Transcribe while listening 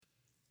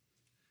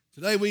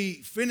Today we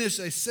finish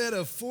a set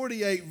of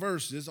 48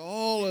 verses,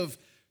 all of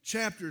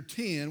chapter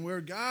 10,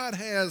 where God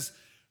has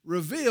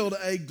revealed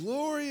a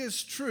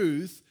glorious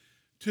truth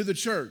to the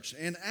church.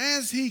 And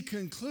as he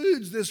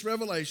concludes this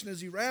revelation,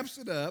 as he wraps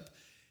it up,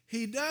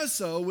 he does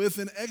so with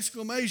an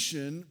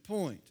exclamation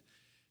point.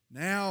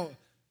 Now,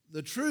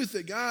 the truth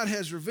that God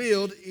has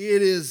revealed,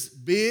 it is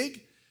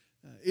big,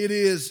 it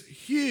is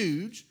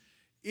huge,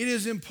 it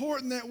is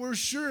important that we're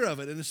sure of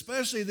it, and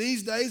especially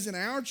these days in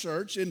our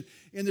church and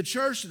in the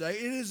church today,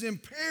 it is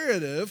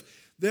imperative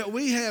that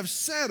we have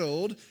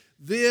settled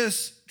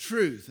this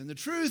truth. And the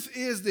truth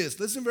is this,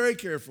 listen very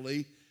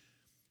carefully,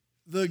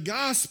 the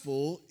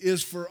gospel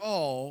is for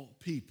all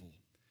people.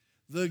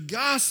 The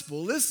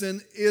gospel,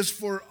 listen, is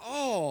for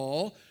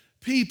all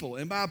people.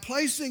 And by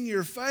placing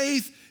your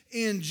faith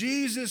in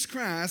Jesus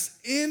Christ,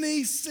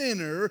 any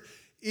sinner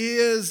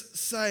is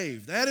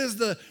saved. That is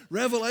the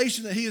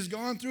revelation that he has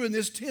gone through in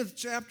this 10th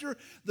chapter.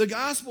 The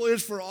gospel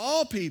is for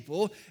all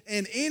people,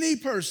 and any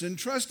person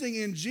trusting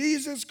in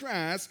Jesus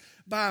Christ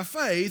by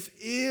faith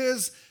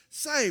is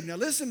saved. Now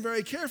listen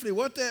very carefully.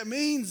 What that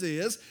means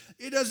is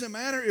it doesn't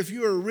matter if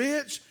you are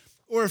rich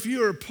or if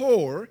you are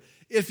poor,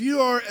 if you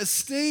are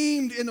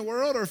esteemed in the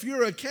world or if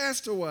you're a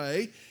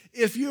castaway,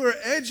 if you are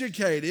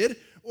educated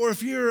or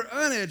if you're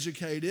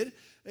uneducated,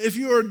 if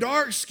you are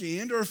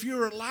dark-skinned or if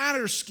you're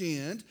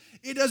lighter-skinned.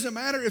 It doesn't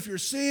matter if your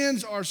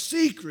sins are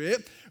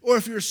secret or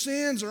if your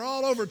sins are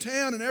all over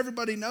town and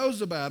everybody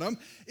knows about them.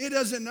 It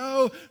doesn't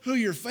know who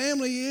your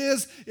family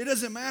is. It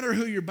doesn't matter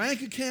who your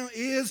bank account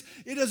is.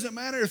 It doesn't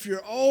matter if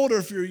you're old or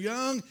if you're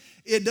young.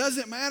 It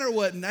doesn't matter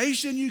what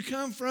nation you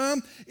come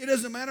from. It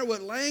doesn't matter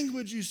what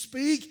language you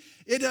speak.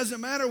 It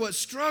doesn't matter what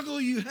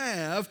struggle you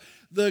have.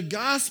 The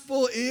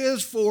gospel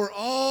is for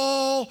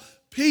all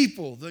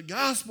people. The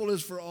gospel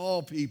is for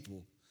all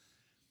people.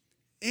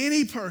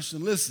 Any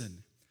person, listen,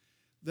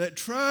 that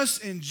trusts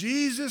in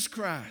Jesus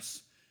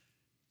Christ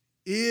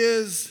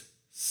is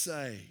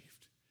saved.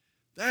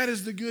 That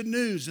is the good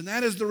news, and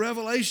that is the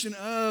revelation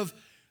of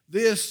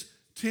this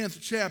 10th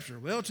chapter.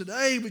 Well,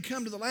 today we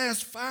come to the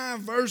last 5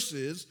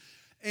 verses,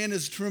 and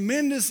as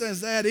tremendous as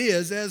that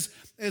is,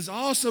 as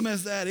awesome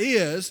as that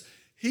is,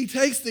 he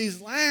takes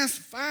these last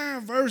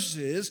 5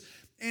 verses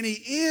and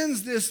he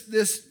ends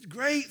this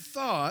great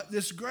thought,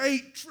 this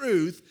great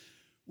truth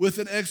with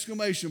an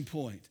exclamation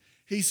point.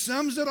 He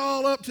sums it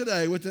all up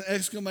today with an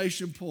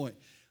exclamation point.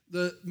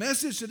 The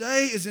message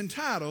today is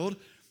entitled,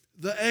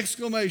 The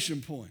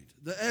Exclamation Point.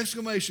 The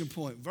exclamation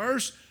point.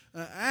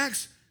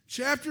 Acts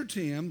chapter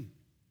 10,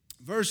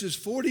 verses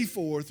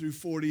 44 through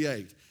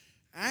 48.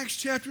 Acts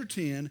chapter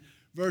 10,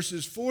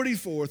 verses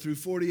 44 through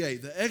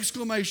 48. The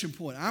exclamation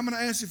point. I'm going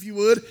to ask if you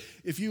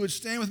would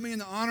stand with me in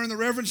the honor and the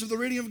reverence of the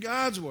reading of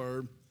God's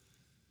word.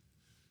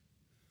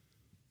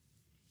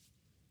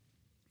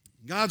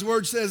 God's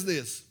word says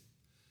this.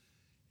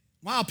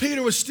 While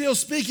Peter was still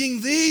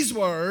speaking these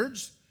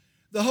words,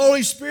 the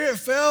Holy Spirit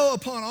fell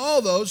upon all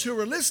those who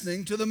were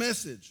listening to the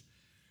message.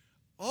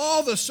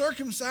 All the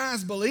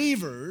circumcised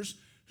believers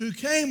who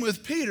came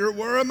with Peter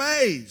were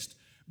amazed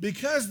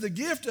because the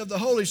gift of the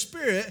Holy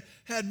Spirit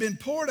had been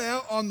poured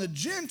out on the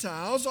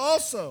Gentiles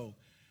also.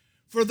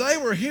 For they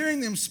were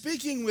hearing them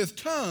speaking with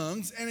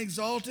tongues and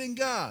exalting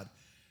God.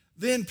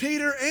 Then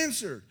Peter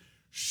answered,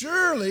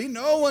 "Surely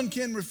no one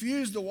can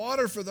refuse the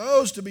water for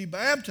those to be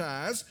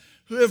baptized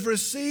who have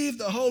received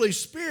the Holy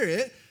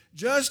Spirit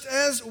just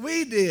as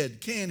we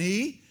did, can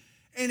he?"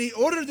 And he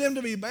ordered them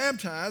to be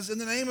baptized in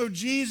the name of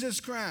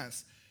Jesus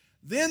Christ.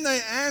 Then they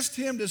asked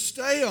him to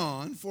stay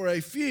on for a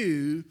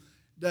few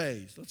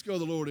days. Let's go to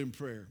the Lord in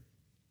prayer.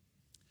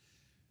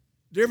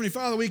 Dear Heavenly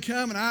Father, we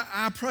come and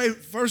I pray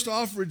first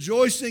off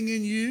rejoicing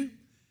in you.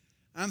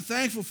 I'm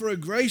thankful for a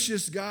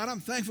gracious God.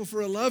 I'm thankful for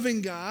a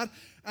loving God.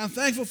 I'm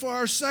thankful for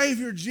our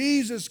Savior,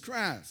 Jesus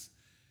Christ.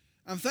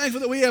 I'm thankful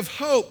that we have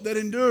hope that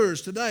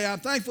endures today. I'm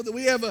thankful that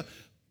we have a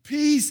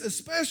peace,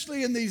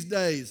 especially in these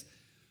days,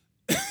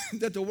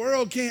 that the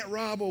world can't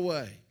rob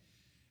away.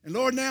 And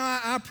Lord,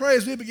 now I pray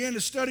as we begin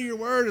to study your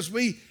word, as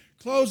we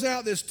close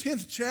out this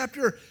 10th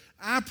chapter,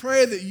 I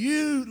pray that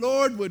you,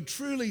 Lord, would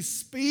truly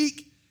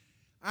speak.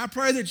 I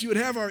pray that you would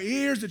have our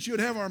ears, that you would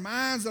have our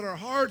minds, that our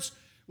hearts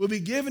would be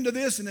given to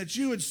this, and that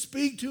you would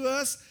speak to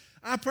us.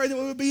 I pray that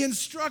we would be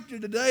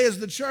instructed today as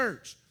the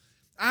church.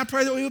 I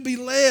pray that we would be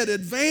led,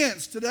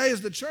 advanced today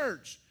as the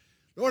church.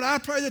 Lord, I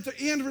pray that the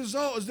end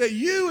result is that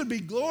you would be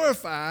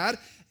glorified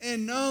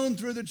and known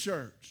through the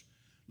church.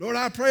 Lord,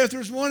 I pray if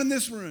there's one in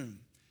this room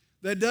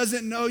that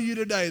doesn't know you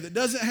today, that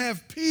doesn't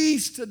have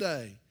peace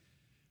today,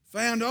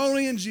 found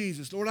only in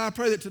Jesus, Lord, I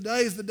pray that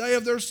today is the day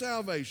of their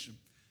salvation.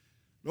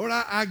 Lord,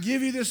 I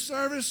give you this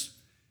service.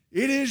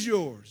 It is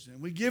yours,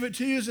 and we give it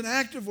to you as an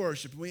act of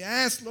worship. We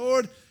ask,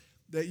 Lord,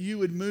 that you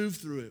would move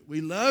through it. We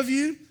love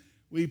you.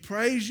 We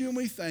praise you and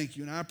we thank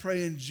you. And I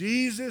pray in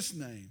Jesus'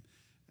 name,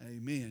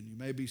 amen. You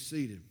may be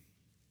seated.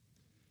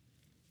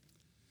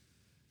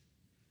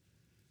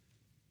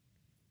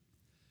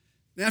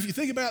 Now, if you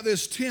think about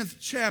this 10th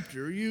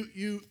chapter,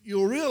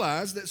 you'll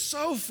realize that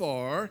so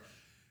far,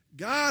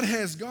 God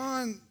has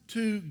gone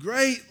to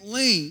great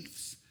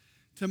lengths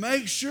to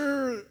make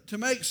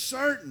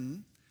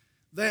certain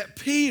that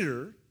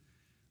Peter,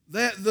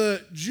 that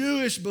the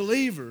Jewish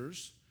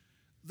believers,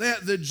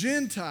 that the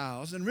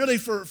Gentiles, and really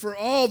for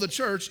all the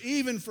church,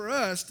 even for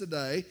us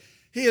today,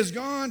 he has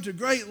gone to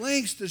great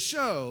lengths to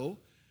show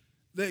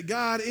that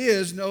God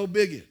is no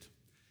bigot,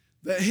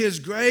 that his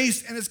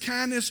grace and his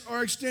kindness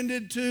are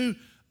extended to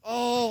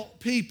all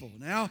people.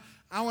 Now,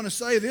 I want to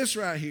say this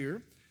right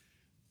here.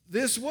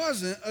 This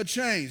wasn't a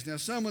change. Now,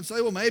 some would say,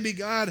 well, maybe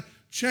God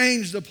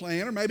changed the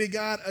plan, or maybe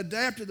God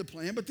adapted the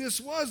plan, but this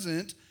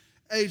wasn't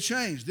a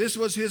change. This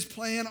was his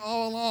plan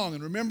all along.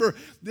 And remember,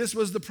 this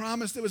was the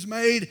promise that was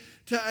made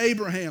to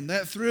Abraham,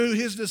 that through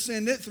his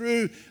descendant,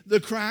 through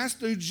the Christ,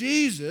 through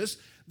Jesus,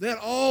 that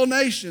all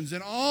nations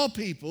and all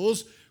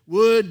peoples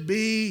would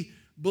be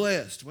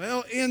blessed.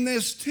 Well, in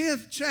this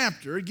 10th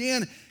chapter,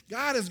 again,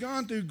 God has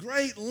gone through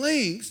great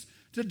lengths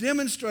to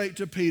demonstrate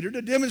to Peter,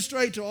 to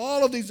demonstrate to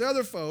all of these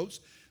other folks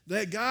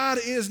that God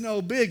is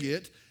no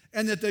bigot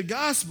and that the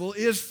gospel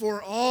is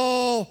for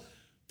all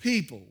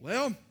people.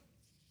 Well,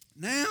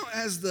 now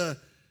as the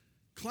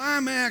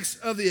climax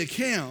of the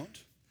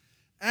account,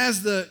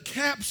 as the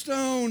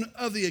capstone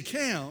of the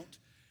account,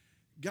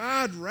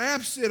 God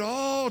wraps it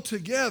all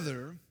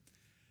together,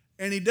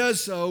 and he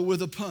does so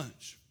with a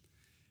punch.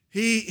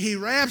 He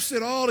wraps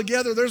it all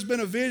together. There's been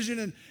a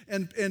vision,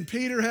 and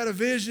Peter had a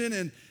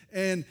vision,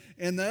 and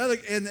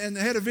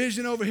they had a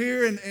vision over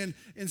here in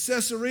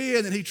Caesarea,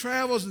 and then he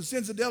travels and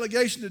sends a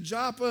delegation to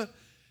Joppa,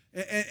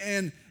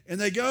 and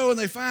they go and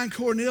they find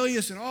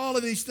Cornelius and all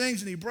of these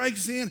things, and he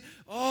breaks in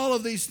all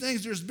of these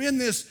things. There's been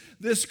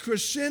this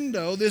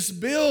crescendo, this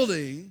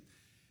building,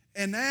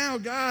 and now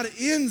God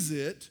ends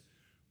it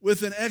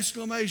with an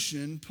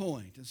exclamation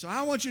point. And so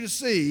I want you to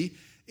see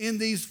in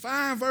these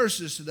 5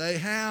 verses today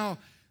how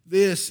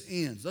this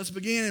ends. Let's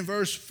begin in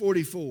verse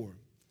 44.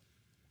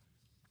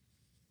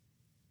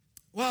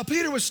 While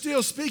Peter was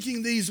still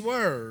speaking these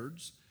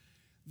words,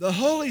 the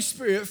Holy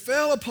Spirit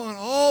fell upon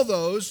all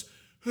those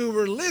who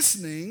were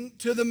listening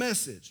to the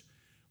message.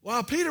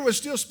 While Peter was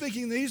still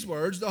speaking these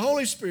words, the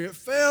Holy Spirit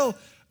fell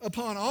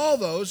upon all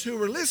those who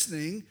were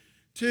listening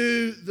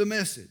to the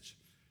message.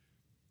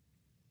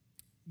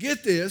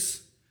 Get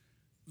this,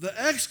 the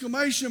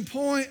exclamation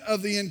point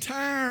of the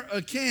entire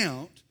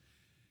account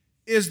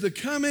is the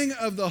coming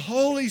of the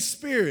Holy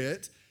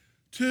Spirit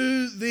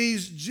to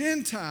these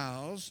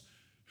Gentiles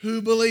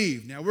who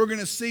believe. Now, we're going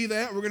to see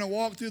that. We're going to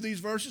walk through these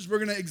verses. We're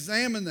going to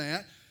examine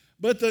that.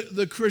 But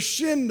the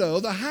crescendo,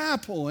 the high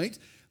point,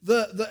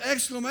 the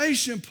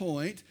exclamation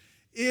point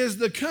is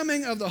the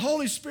coming of the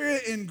Holy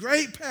Spirit in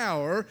great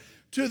power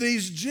to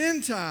these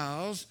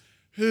Gentiles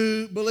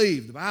who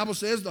believe. The Bible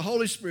says the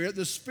Holy Spirit,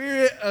 the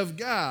Spirit of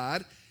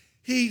God,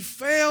 he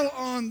fell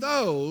on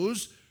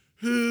those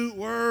who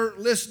were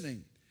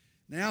listening.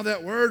 Now,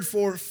 that word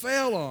for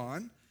fell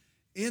on,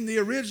 in the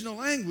original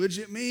language,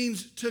 it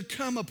means to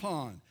come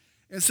upon.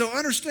 And so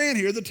understand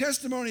here, the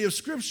testimony of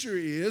Scripture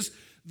is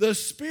the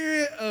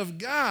Spirit of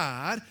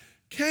God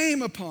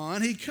came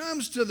upon, he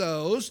comes to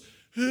those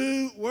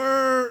who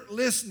were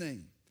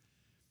listening.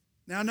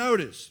 Now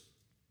notice,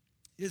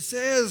 it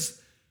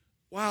says,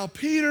 while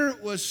Peter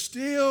was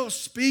still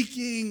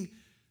speaking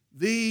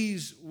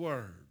these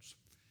words.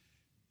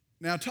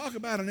 Now talk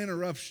about an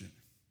interruption.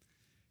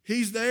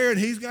 He's there and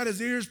he's got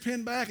his ears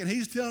pinned back and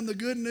he's telling the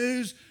good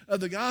news of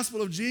the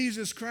gospel of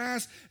Jesus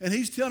Christ, and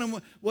he's telling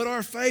them what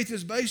our faith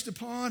is based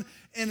upon.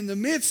 And in the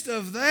midst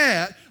of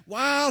that,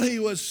 while he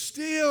was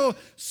still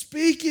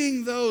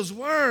speaking those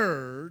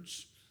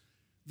words,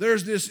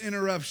 there's this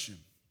interruption.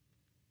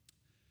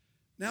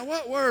 Now,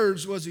 what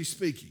words was he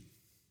speaking?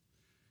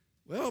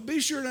 Well, be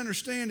sure to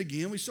understand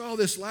again, we saw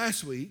this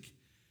last week.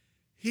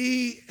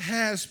 He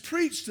has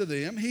preached to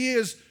them, he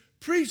is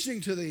preaching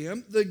to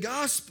them the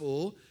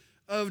gospel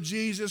of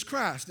Jesus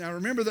Christ. Now,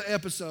 remember the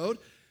episode.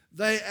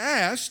 They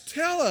asked,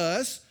 tell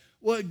us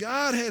what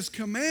God has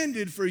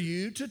commanded for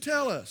you to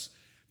tell us,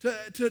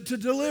 to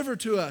deliver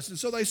to us. And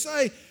so they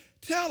say,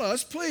 tell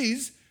us,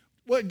 please,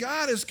 what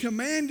God has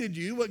commanded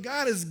you, what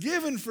God has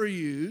given for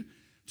you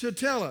to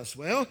tell us.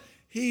 Well,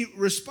 he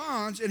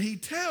responds and he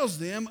tells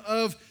them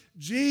of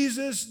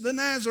Jesus the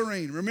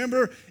Nazarene.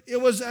 Remember, it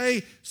was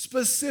a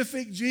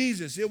specific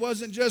Jesus. It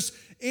wasn't just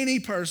any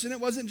person. It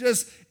wasn't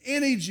just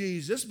any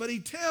Jesus, but he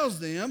tells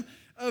them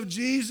of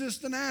Jesus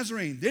the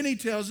Nazarene. Then he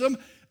tells them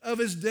of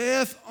his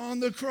death on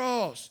the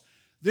cross.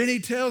 Then he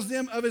tells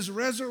them of his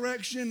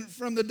resurrection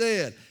from the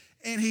dead.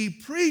 And he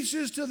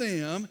preaches to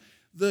them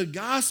the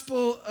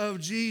gospel of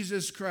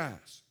Jesus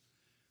Christ.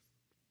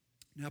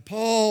 Now,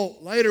 Paul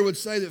later would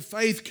say that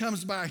faith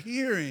comes by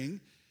hearing,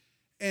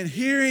 and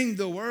hearing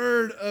the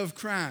word of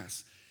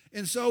Christ.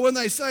 And so when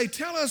they say,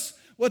 tell us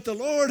what the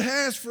Lord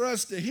has for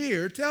us to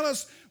hear, tell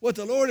us what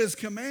the Lord has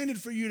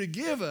commanded for you to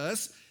give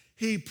us,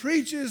 he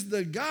preaches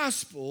the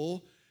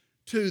gospel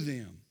to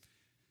them.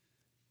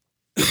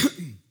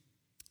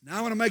 Now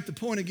I want to make the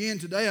point again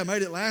today. I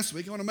made it last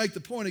week. I want to make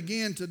the point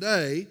again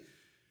today.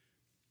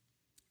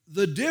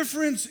 The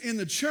difference in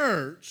the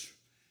church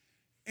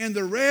and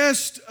the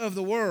rest of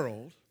the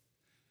world,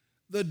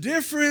 The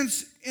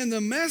difference in the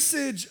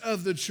message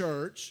of the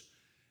church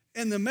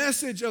and the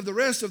message of the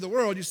rest of the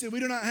world, you see, we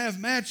do not have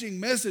matching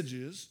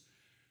messages.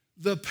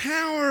 The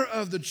power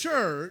of the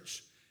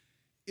church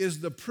is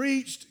the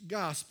preached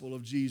gospel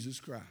of Jesus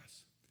Christ.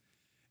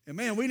 And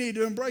man, we need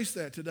to embrace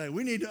that today.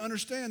 We need to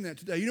understand that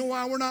today. You know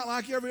why we're not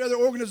like every other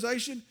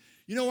organization?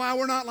 You know why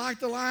we're not like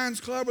the Lions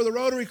Club or the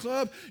Rotary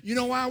Club? You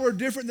know why we're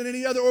different than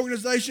any other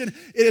organization?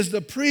 It is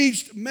the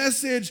preached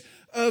message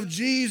of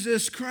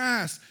Jesus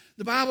Christ.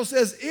 The Bible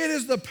says it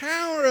is the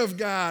power of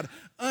God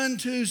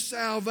unto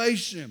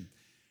salvation.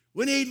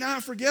 We need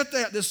not forget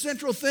that. The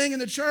central thing in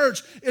the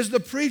church is the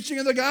preaching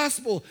of the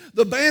gospel.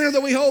 The banner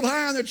that we hold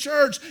high in the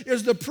church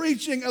is the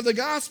preaching of the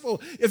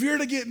gospel. If you're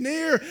to get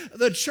near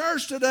the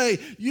church today,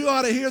 you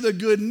ought to hear the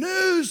good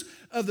news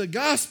of the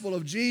gospel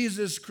of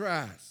Jesus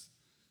Christ.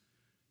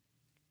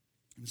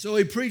 And so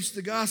he preached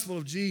the gospel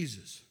of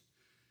Jesus.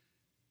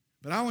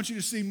 But I want you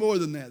to see more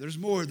than that. There's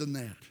more than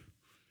that.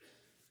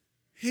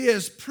 He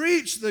has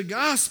preached the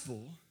gospel,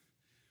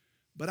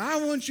 but I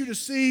want you to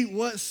see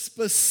what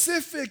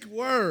specific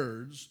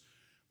words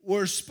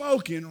were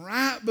spoken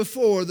right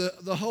before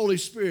the Holy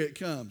Spirit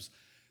comes.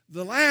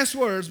 The last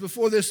words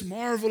before this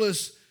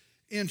marvelous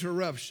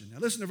interruption. Now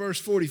listen to verse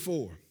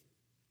 44.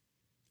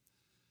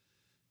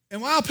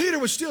 And while Peter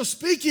was still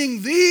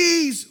speaking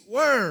these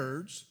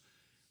words,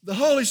 the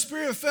Holy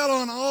Spirit fell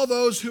on all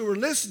those who were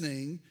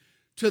listening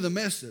to the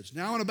message.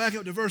 Now I want to back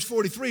up to verse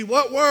 43.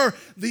 What were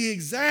the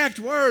exact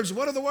words?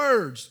 What are the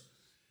words?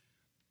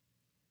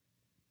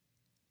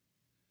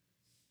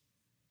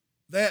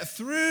 That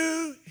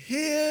through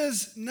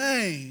his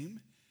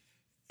name,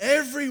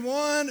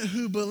 everyone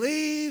who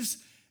believes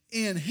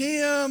in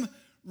him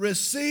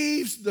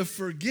receives the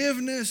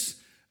forgiveness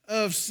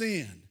of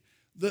sin.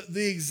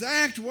 The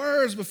exact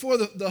words before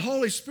the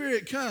Holy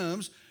Spirit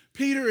comes,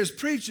 Peter is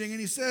preaching, and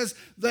he says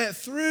that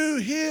through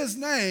his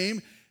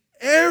name,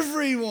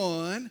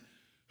 everyone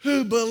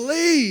who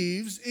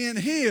believes in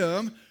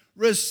him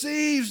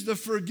receives the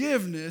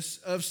forgiveness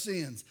of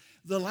sins.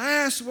 The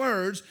last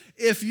words,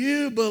 if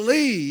you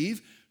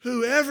believe,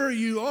 whoever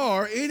you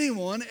are,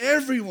 anyone,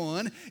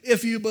 everyone,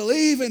 if you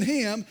believe in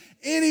him,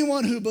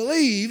 anyone who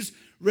believes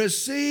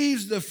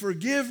receives the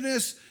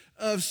forgiveness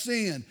of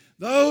sin.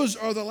 Those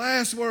are the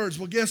last words.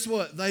 Well, guess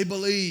what? They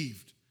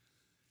believed.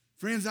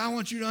 Friends, I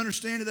want you to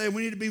understand today,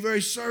 we need to be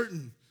very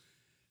certain.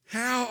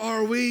 How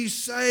are we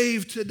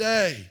saved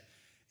today?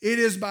 It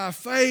is by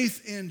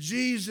faith in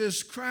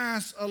Jesus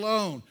Christ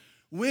alone.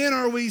 When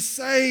are we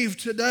saved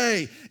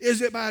today?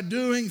 Is it by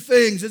doing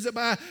things? Is it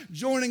by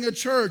joining a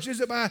church? Is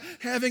it by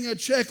having a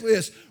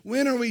checklist?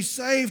 When are we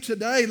saved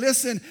today?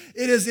 Listen,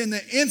 it is in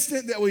the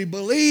instant that we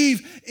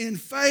believe in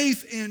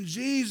faith in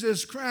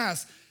Jesus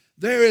Christ.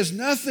 There is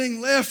nothing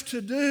left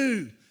to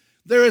do.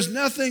 There is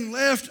nothing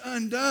left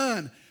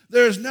undone.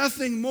 There is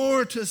nothing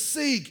more to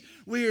seek.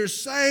 We are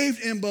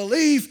saved in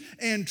belief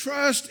and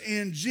trust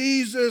in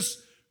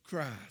Jesus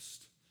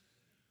Christ.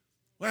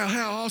 Wow,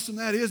 how awesome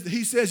that is that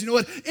he says, you know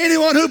what?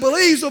 Anyone who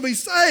believes will be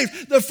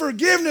saved, the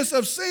forgiveness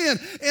of sin.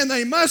 And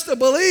they must have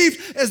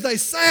believed as they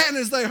sat and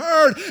as they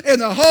heard,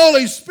 and the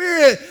Holy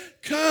Spirit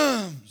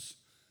comes.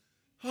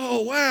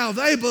 Oh, wow,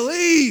 they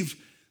believed.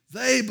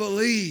 They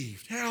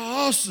believed. How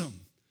awesome.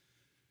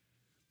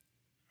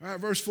 All right,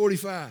 verse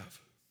 45.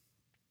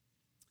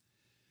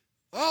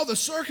 All the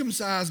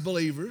circumcised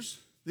believers,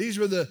 these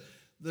were the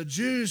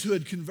Jews who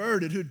had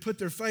converted, who had put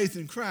their faith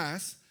in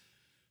Christ,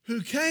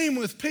 who came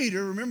with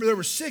Peter, remember there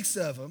were 6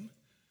 of them,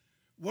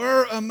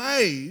 were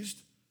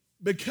amazed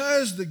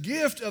because the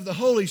gift of the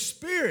Holy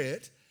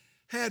Spirit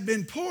had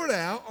been poured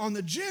out on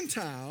the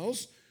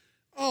Gentiles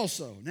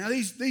also. Now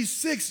these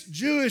 6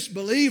 Jewish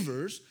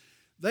believers,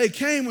 they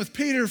came with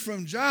Peter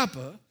from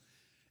Joppa,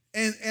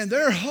 and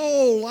their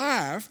whole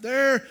life,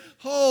 their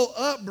whole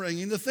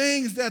upbringing, the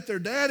things that their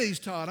daddies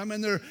taught them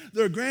and their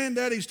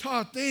granddaddies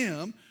taught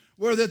them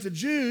were that the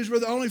Jews were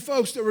the only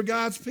folks that were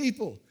God's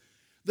people.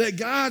 That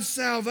God's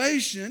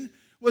salvation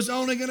was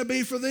only going to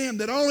be for them.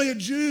 That only a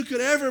Jew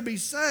could ever be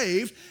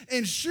saved.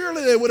 And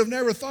surely they would have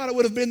never thought it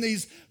would have been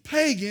these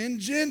pagan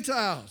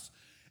Gentiles.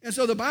 And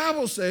so the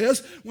Bible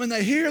says when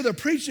they hear the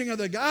preaching of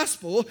the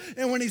gospel,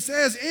 and when he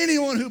says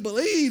anyone who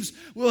believes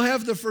will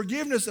have the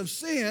forgiveness of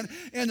sin,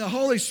 and the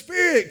Holy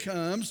Spirit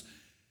comes,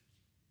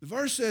 the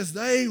verse says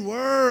they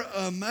were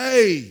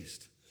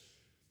amazed.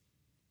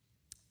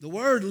 The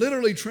word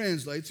literally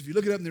translates, if you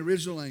look it up in the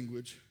original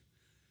language,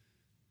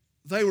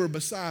 they were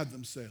beside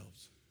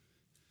themselves.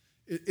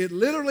 It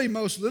literally,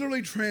 most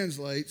literally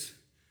translates,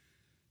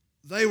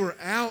 they were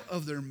out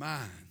of their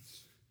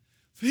minds.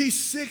 These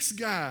 6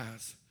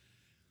 guys,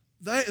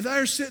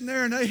 they're sitting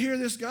there and they hear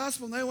this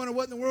gospel and they wonder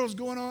what in the world is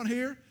going on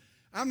here.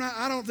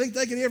 I don't think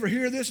they could ever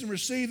hear this and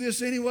receive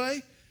this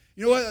anyway.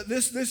 You know what?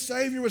 This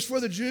Savior was for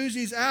the Jews.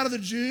 He's out of the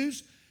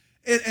Jews.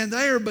 And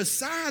they are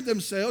beside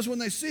themselves. When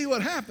they see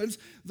what happens,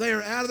 they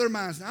are out of their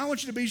minds. Now, I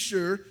want you to be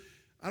sure.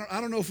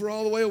 I don't know if we're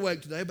all the way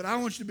awake today, but I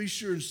want you to be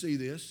sure and see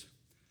this.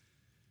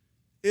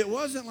 It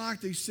wasn't like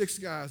these 6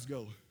 guys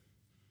go,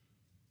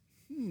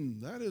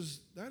 that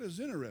is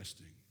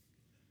interesting.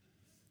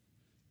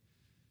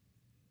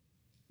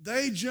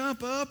 they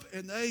jump up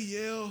and they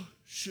yell,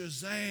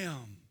 Shazam.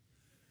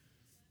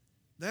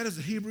 That is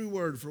a Hebrew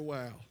word for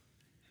wow.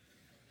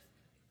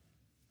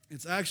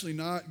 It's actually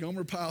not.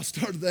 Gomer Pyle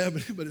started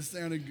that, but it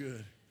sounded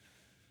good.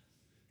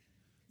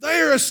 They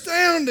are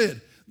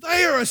astounded.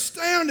 They are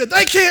astounded.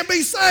 They can't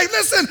be saved.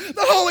 Listen,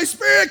 the Holy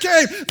Spirit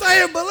came. They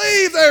have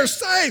believed. They are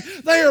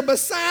saved. They are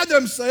beside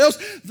themselves.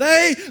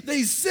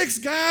 These 6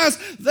 guys,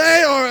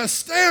 they are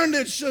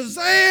astounded.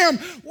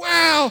 Shazam.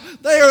 Wow.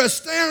 They are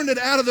astounded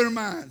out of their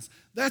minds.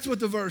 That's what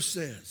the verse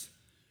says.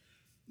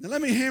 Now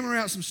let me hammer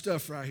out some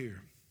stuff right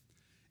here.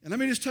 And let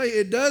me just tell you,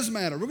 it does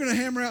matter. We're going to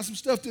hammer out some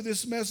stuff through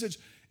this message.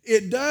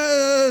 It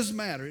does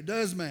matter. It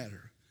does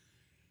matter.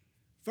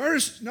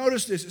 First,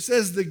 notice this. It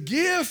says the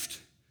gift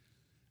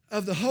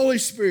of the Holy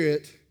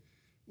Spirit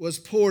was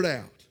poured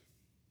out.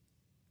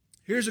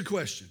 Here's a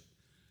question.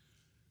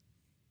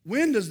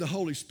 When does the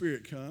Holy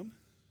Spirit come?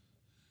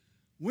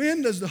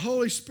 When does the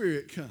Holy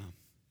Spirit come?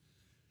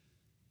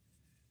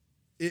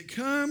 He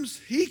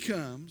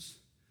comes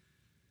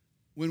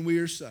when we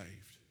are saved.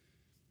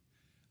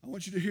 I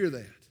want you to hear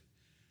that.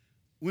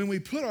 When we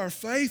put our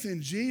faith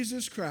in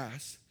Jesus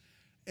Christ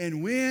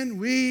and when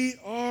we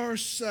are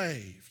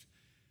saved,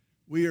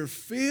 we are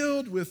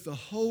filled with the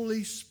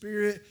Holy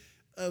Spirit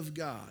of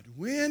God.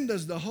 When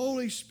does the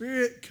Holy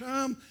Spirit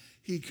come?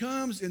 He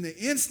comes in the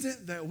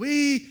instant that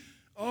we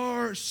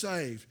are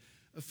saved.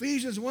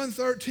 Ephesians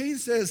 1:13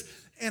 says,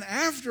 and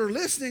after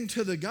listening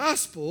to the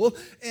gospel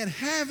and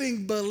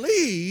having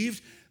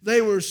believed,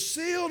 they were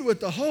sealed with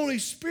the Holy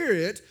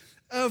Spirit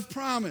of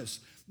promise.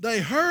 They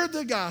heard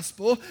the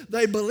gospel,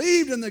 they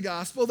believed in the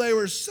gospel, they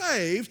were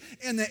saved,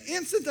 and the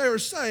instant they were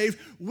saved,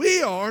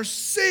 we are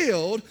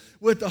sealed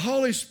with the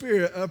Holy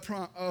Spirit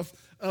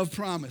of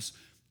promise.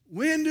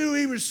 When do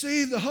we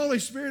receive the Holy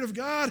Spirit of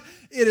God?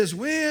 It is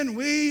when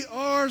we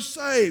are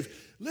saved.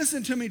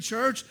 Listen to me,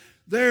 church.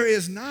 There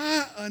is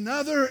not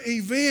another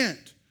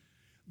event.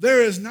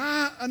 There is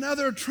not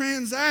another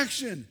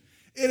transaction.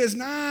 It is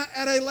not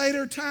at a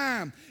later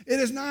time. It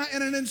is not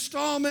in an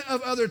installment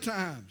of other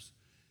times.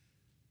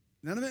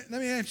 Now, let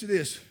me answer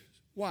this.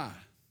 Why?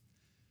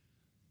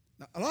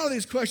 Now, a lot of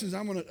these questions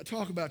I'm going to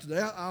talk about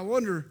today, I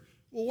wonder,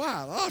 well,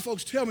 why? A lot of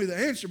folks tell me the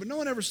answer, but no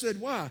one ever said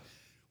why.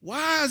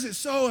 Why is it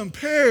so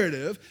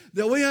imperative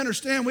that we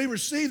understand we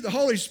receive the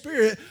Holy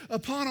Spirit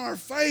upon our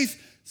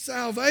faith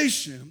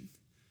salvation?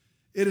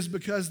 It is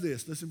because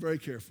this. Listen very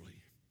carefully.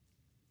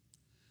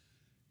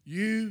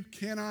 You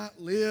cannot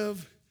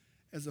live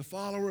as a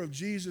follower of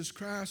Jesus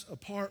Christ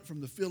apart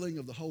from the filling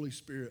of the Holy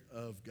Spirit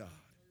of God.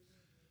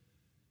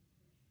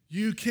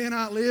 You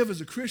cannot live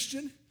as a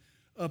Christian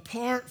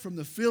apart from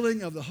the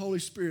filling of the Holy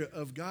Spirit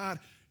of God.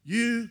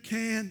 You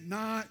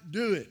cannot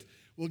do it.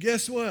 Well,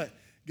 guess what?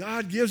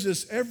 God gives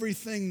us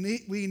everything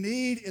we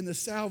need in the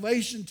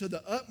salvation to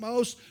the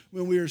utmost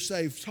when we are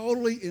saved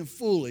totally and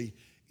fully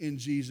in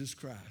Jesus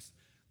Christ.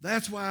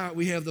 That's why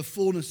we have the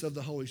fullness of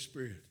the Holy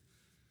Spirit.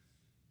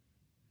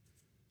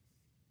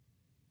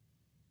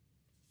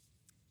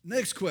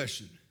 Next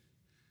question.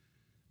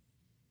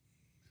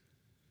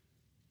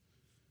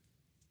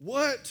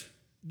 What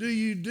do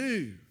you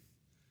do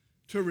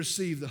to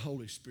receive the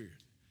Holy Spirit?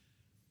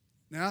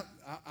 Now,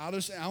 I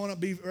want to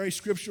be very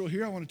scriptural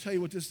here. I want to tell you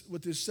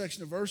what this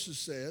section of verses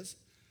says.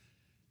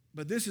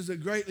 But this is a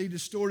greatly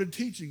distorted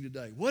teaching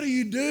today. What do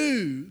you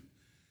do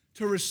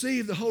to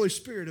receive the Holy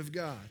Spirit of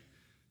God?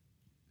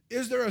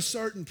 Is there a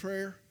certain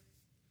prayer?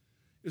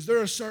 Is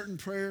there a certain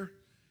prayer?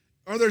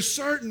 Are there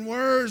certain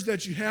words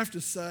that you have to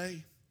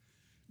say?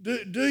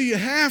 Do you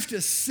have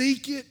to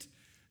seek it?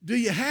 Do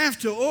you have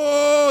to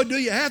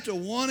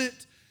want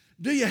it?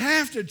 Do you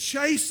have to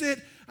chase it?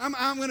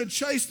 I'm going to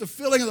chase the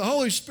filling of the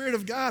Holy Spirit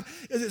of God.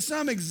 Is it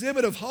some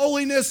exhibit of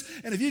holiness?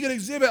 And if you can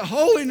exhibit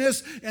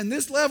holiness and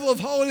this level of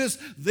holiness,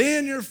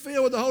 then you're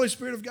filled with the Holy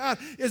Spirit of God.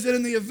 Is it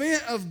in the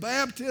event of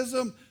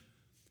baptism?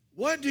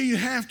 What do you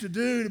have to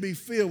do to be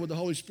filled with the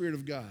Holy Spirit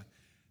of God?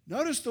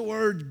 Notice the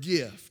word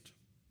gift.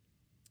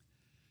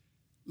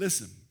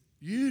 Listen,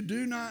 you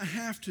do not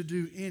have to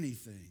do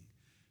anything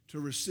to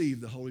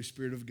receive the Holy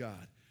Spirit of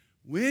God.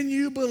 When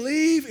you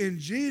believe in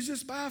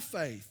Jesus by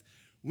faith,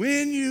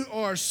 when you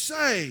are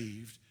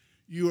saved,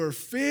 you are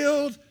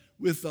filled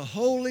with the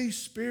Holy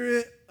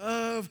Spirit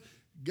of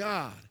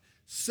God.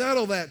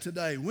 Settle that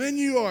today. When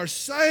you are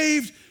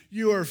saved,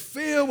 you are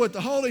filled with the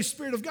Holy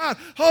Spirit of God.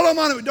 Hold on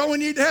a minute. Don't we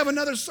need to have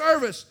another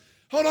service?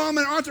 Hold on a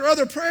minute. Aren't there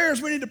other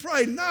prayers we need to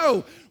pray?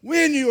 No.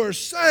 When you are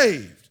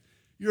saved,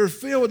 you're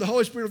filled with the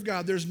Holy Spirit of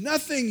God. There's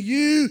nothing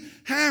you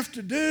have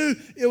to do.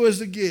 It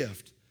was a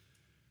gift.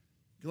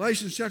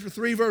 Galatians chapter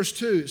 3, verse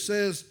 2, it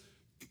says,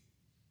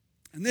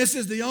 and this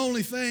is the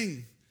only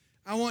thing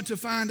I want to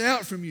find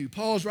out from you.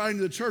 Paul's writing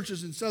to the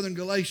churches in southern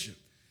Galatia.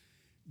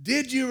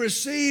 Did you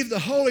receive the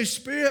Holy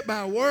Spirit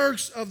by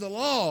works of the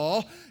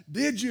law?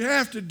 Did you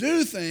have to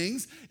do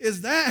things?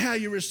 Is that how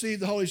you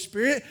received the Holy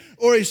Spirit?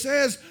 Or he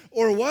says,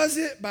 or was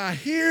it by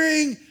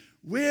hearing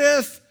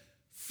with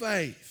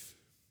faith?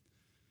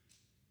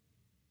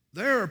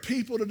 There are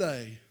people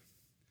today,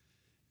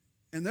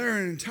 and there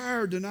are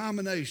entire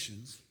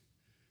denominations,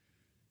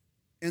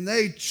 and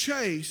they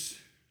chase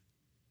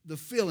the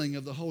filling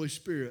of the Holy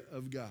Spirit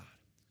of God.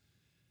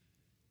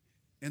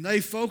 And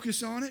they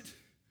focus on it,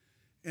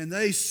 and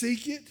they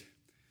seek it,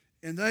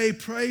 and they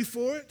pray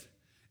for it,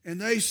 and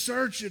they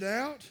search it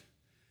out.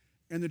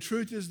 And the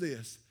truth is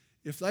this: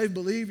 if they've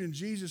believed in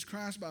Jesus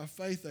Christ by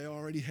faith, they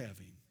already have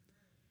Him.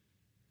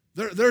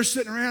 They're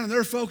sitting around and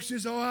their focus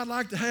is, oh, I'd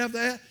like to have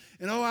that.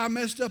 And oh, I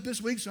messed up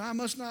this week, so I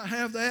must not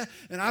have that.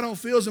 And I don't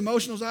feel as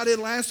emotional as I did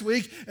last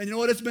week. And you know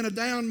what? It's been a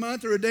down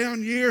month or a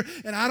down year,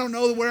 and I don't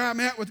know where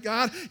I'm at with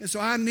God, and so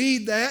I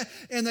need that.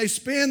 And they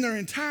spend their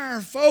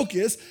entire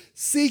focus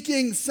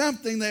seeking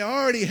something they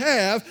already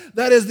have,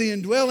 that is the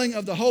indwelling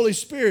of the Holy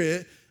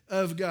Spirit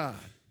of God.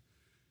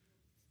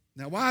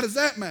 Now, why does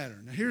that matter?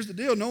 Now, here's the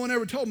deal. No one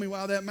ever told me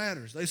why that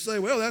matters. They say,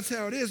 well, that's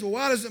how it is. Well,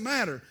 why does it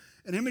matter?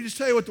 And let me just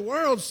tell you what the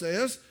world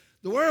says.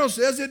 The world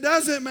says it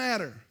doesn't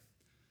matter.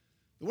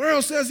 The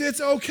world says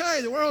it's okay.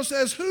 The world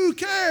says, who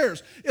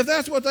cares? If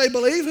that's what they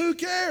believe, who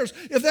cares?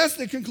 If that's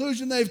the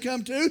conclusion they've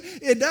come to,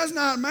 it does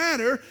not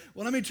matter.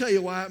 Well, let me tell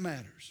you why it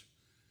matters.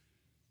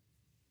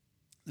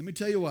 Let me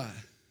tell you why.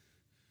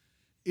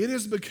 It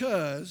is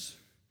because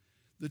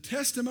the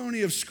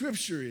testimony of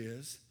Scripture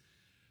is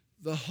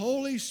the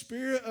Holy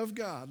Spirit of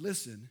God,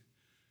 listen,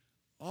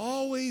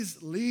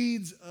 always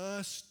leads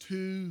us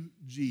to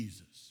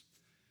Jesus.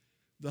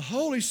 The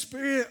Holy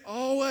Spirit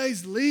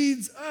always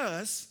leads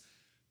us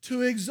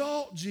to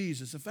exalt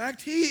Jesus. In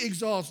fact, He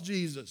exalts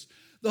Jesus.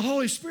 The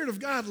Holy Spirit of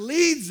God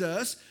leads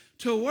us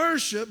to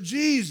worship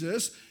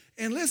Jesus.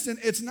 And listen,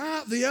 it's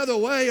not the other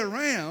way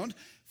around.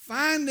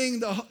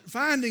 Finding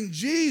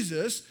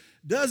Jesus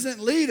doesn't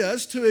lead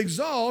us to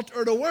exalt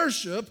or to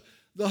worship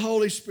the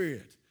Holy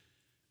Spirit.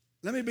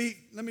 Let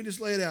me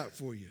just lay it out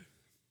for you.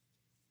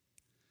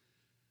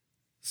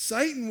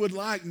 Satan would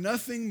like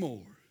nothing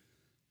more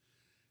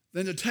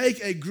than to take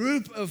a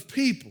group of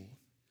people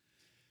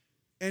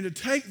and to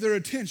take their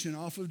attention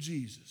off of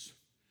Jesus,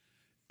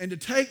 and to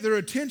take their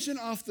attention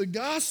off the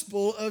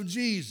gospel of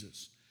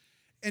Jesus,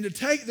 and to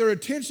take their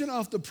attention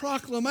off the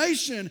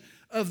proclamation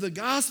of the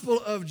gospel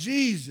of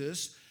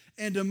Jesus,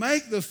 and to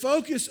make the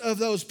focus of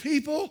those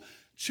people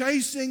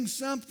chasing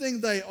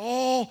something they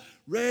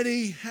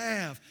already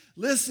have.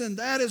 Listen,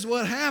 that is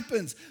what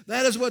happens.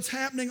 That is what's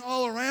happening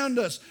all around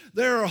us.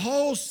 There are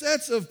whole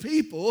sets of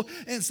people,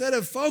 instead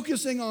of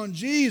focusing on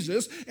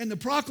Jesus and the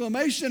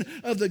proclamation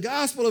of the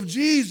gospel of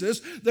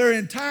Jesus, their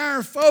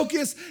entire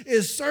focus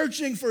is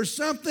searching for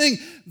something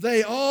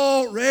they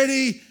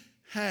already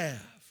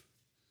have.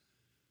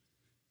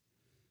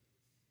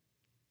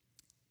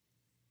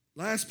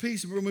 Last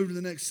piece, and we'll move to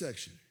the next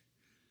section.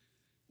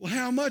 Well,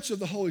 how much of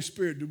the Holy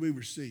Spirit do we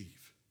receive?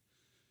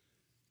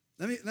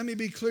 Let me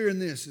be clear in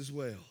this as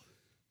well.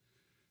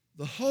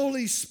 The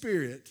Holy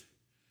Spirit,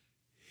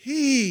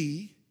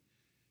 He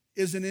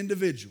is an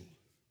individual.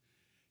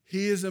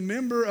 He is a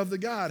member of the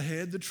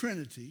Godhead, the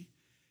Trinity.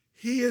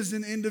 He is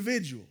an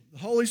individual. The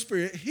Holy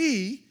Spirit,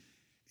 He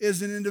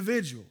is an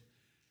individual.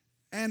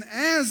 And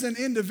as an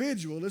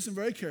individual, listen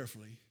very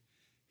carefully,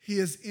 He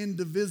is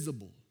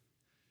indivisible.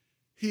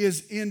 He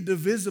is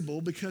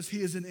indivisible because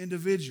He is an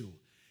individual.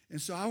 And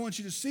so I want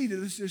you to see that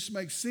this just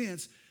makes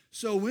sense.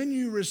 So when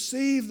you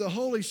receive the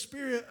Holy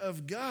Spirit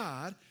of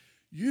God,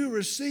 you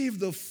receive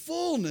the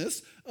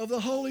fullness of the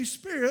Holy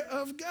Spirit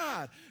of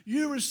God.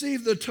 You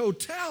receive the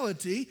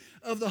totality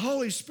of the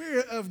Holy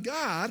Spirit of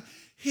God.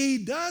 He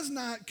does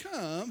not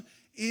come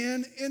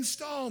in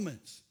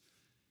installments.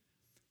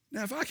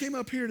 Now, if I came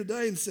up here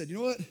today and said, you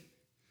know what?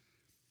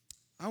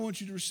 I want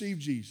you to receive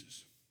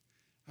Jesus.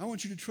 I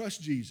want you to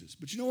trust Jesus.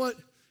 But you know what?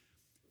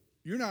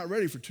 You're not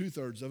ready for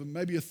 2/3 of it.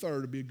 Maybe a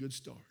third would be a good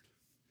start.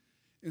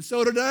 And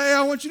so today,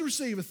 I want you to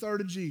receive a third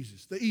of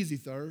Jesus, the easy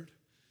third.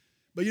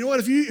 But you know what?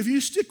 If you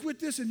stick with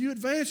this and you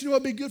advance, you know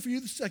what would be good for you?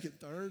 The second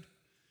third.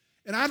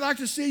 And I'd like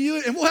to see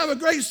you, and we'll have a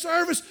great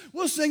service.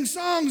 We'll sing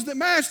songs that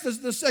match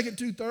the second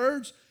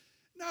 2/3.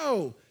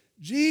 No,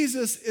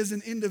 Jesus is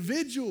an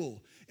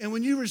individual. And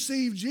when you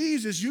receive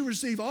Jesus, you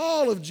receive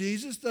all of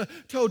Jesus, the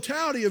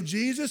totality of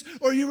Jesus,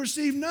 or you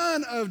receive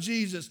none of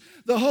Jesus.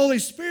 The Holy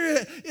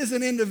Spirit is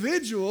an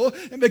individual,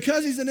 and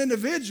because He's an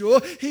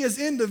individual, He is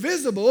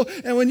indivisible.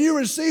 And when you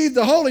receive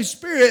the Holy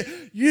Spirit,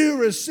 you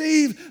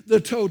receive the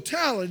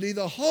totality,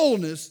 the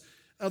wholeness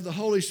of the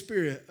Holy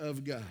Spirit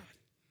of God.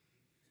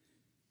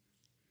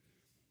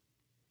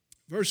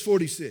 Verse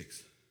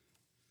 46.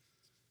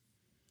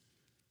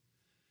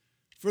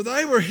 For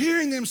they were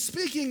hearing them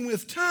speaking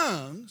with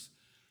tongues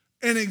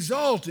and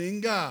exalting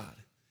God.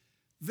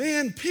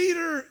 Then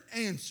Peter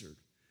answered.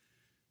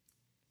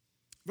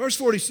 Verse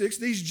 46,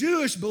 these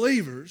Jewish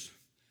believers,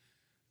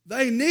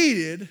 they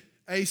needed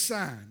a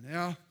sign.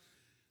 Now,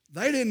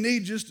 they didn't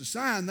need just a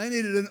sign. They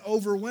needed an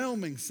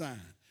overwhelming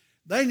sign.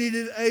 They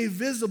needed a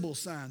visible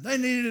sign. They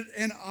needed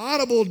an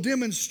audible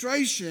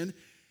demonstration,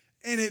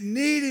 and it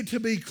needed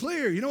to be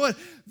clear. You know what?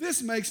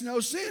 This makes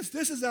no sense.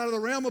 This is out of the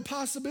realm of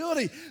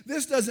possibility.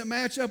 This doesn't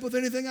match up with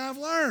anything I've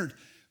learned.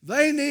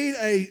 They need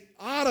an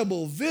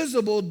audible,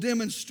 visible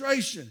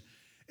demonstration.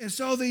 And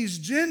so these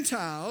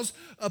Gentiles,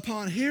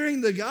 upon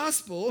hearing the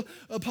gospel,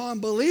 upon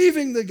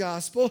believing the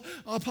gospel,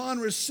 upon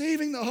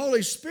receiving the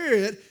Holy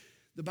Spirit,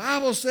 the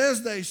Bible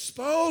says they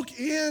spoke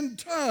in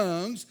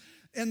tongues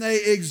and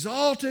they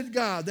exalted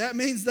God. That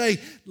means they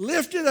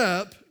lifted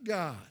up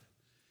God.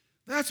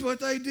 That's what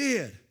they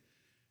did.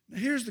 Now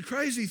here's the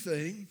crazy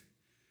thing.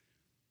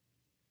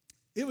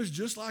 It was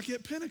just like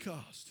at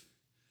Pentecost.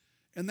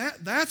 And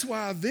that's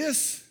why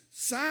this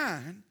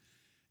sign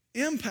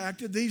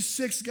impacted these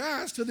 6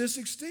 guys to this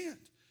extent.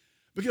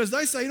 Because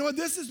they say, you know what,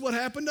 this is what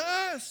happened to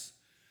us.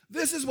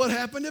 This is what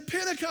happened at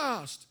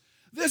Pentecost.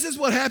 This is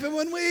what happened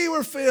when we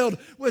were filled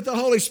with the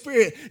Holy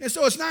Spirit. And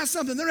so it's not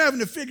something they're having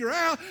to figure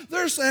out.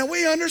 They're saying,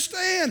 we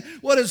understand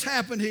what has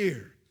happened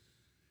here.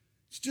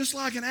 It's just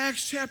like in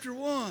Acts chapter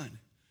 1,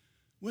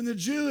 when the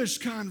Jewish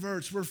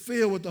converts were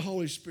filled with the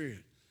Holy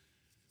Spirit.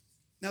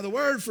 Now the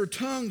word for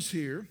tongues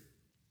here,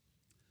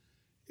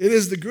 it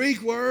is the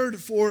Greek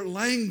word for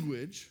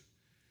language.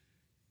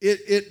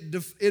 It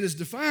is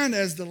defined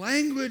as the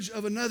language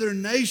of another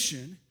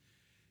nation,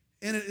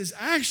 and it is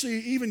actually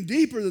even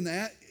deeper than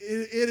that.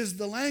 It is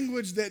the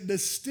language that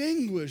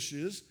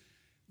distinguishes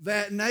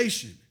that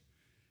nation.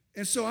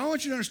 And so I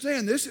want you to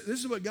understand, this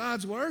is what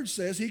God's word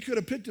says. He could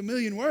have picked a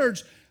million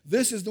words.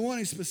 This is the one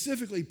he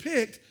specifically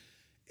picked.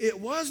 It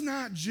was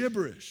not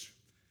gibberish.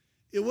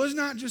 It was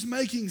not just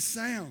making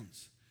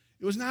sounds.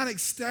 It was not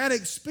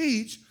ecstatic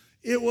speech.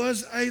 It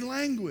was a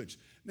language.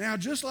 Now,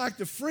 just like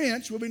the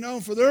French will be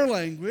known for their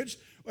language,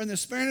 and the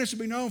Spanish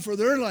will be known for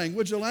their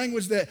language, a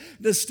language that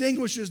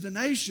distinguishes the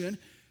nation,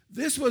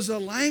 this was a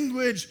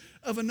language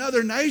of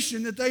another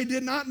nation that they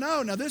did not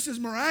know. Now, this is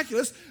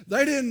miraculous.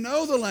 They didn't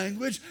know the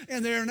language,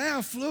 and they are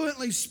now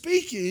fluently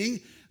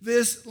speaking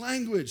this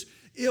language.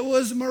 It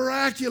was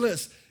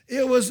miraculous.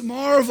 It was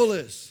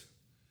marvelous.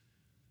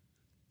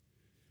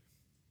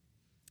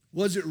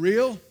 Was it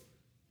real?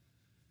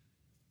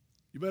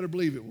 You better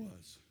believe it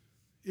was.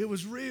 It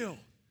was real.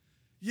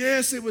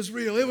 Yes, it was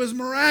real. It was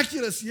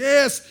miraculous.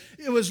 Yes,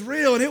 it was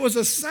real. And it was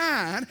a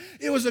sign.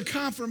 It was a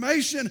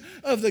confirmation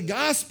of the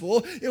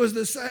gospel. It was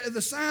the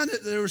sign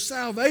that there was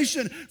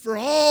salvation for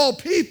all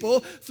people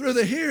through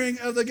the hearing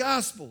of the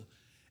gospel.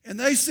 And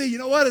they see, you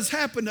know what has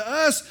happened to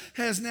us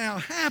has now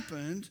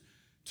happened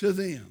to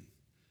them.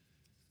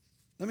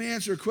 Let me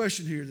answer a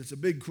question here that's a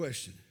big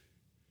question.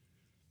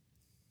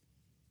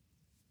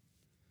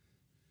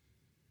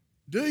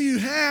 Do you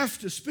have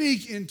to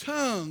speak in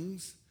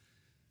tongues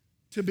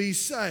to be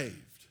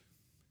saved?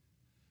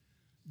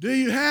 Do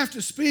you have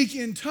to speak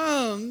in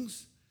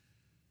tongues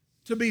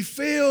to be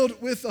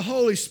filled with the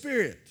Holy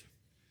Spirit?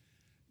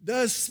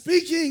 Does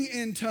speaking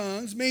in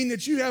tongues mean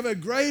that you have a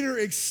greater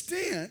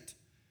extent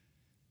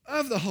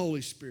of the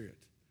Holy Spirit?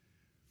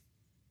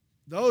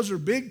 Those are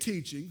big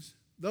teachings.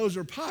 Those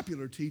are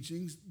popular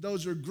teachings.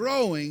 Those are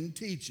growing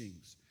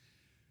teachings.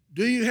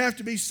 Do you have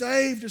to be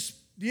saved?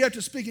 Do you have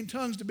to speak in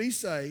tongues to be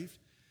saved?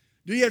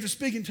 Do you have to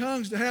speak in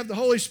tongues to have the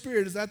Holy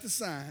Spirit? Is that the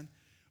sign?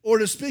 Or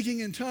does speaking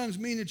in tongues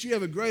mean that you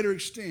have a greater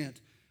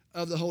extent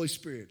of the Holy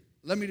Spirit?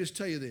 Let me just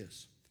tell you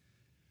this.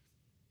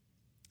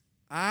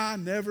 I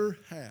never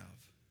have.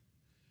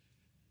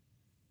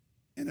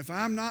 And if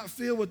I'm not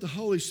filled with the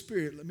Holy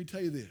Spirit, let me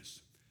tell you this.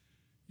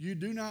 You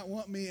do not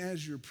want me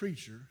as your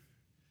preacher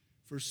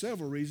for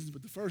several reasons,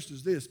 but the first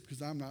is this,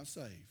 because I'm not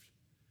saved.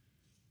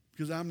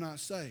 Because I'm not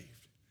saved.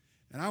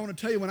 And I want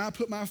to tell you, when I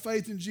put my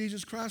faith in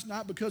Jesus Christ,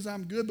 not because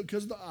I'm good, but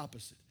because of the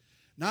opposite.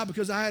 Not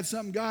because I had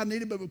something God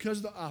needed, but because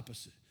of the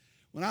opposite.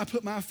 When I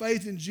put my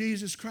faith in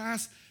Jesus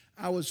Christ,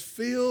 I was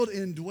filled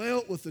and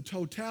dwelt with the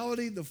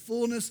totality, the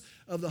fullness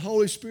of the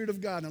Holy Spirit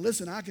of God. Now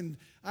listen, I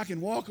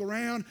can walk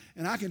around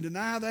and I can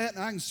deny that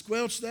and I can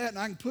squelch that and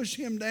I can push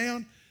him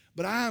down,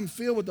 but I am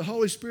filled with the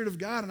Holy Spirit of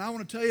God. And I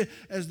want to tell you,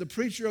 as the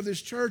preacher of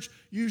this church,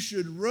 you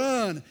should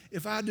run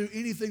if I do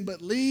anything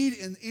but lead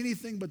in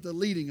anything but the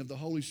leading of the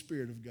Holy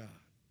Spirit of God.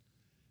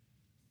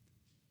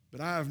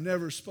 But I have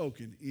never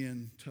spoken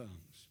in tongues.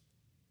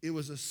 It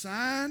was a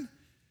sign,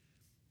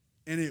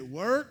 and it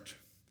worked,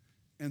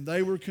 and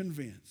they were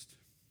convinced.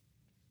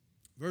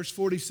 Verse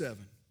 47.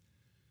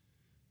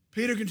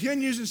 Peter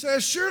continues and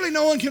says, surely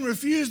no one can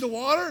refuse the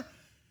water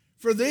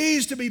for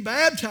these to be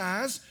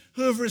baptized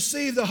who have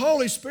received the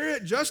Holy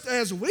Spirit just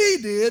as we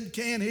did,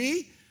 can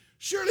he?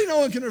 Surely no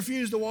one can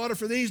refuse the water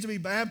for these to be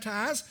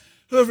baptized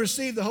who have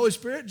received the Holy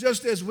Spirit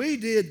just as we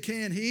did,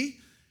 can he?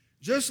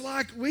 Just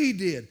like we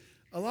did.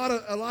 A lot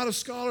of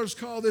scholars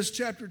call this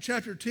chapter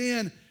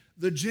 10,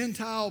 the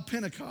Gentile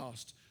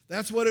Pentecost.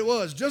 That's what it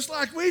was. Just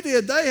like we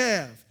did, they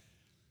have.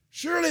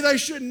 Surely they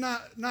should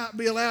not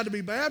be allowed to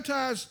be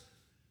baptized.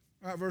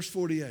 All right, verse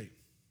 48.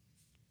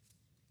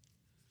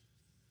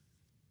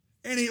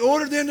 And he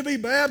ordered them to be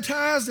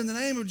baptized in the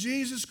name of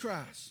Jesus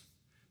Christ,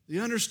 the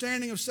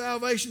understanding of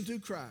salvation through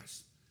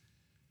Christ.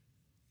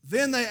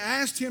 Then they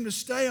asked him to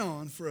stay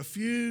on for a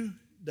few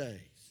days.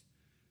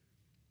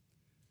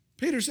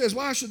 Peter says,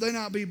 why should they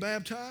not be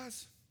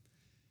baptized?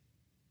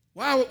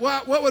 What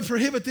would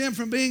prohibit them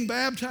from being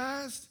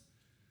baptized?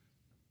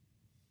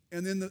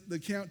 And then the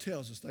account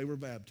tells us they were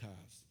baptized.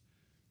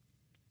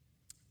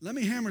 let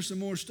me hammer some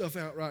more stuff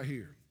out right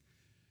here.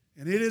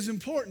 And it is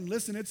important.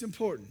 Listen, it's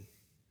important.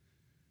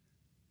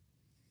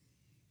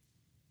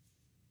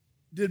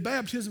 Did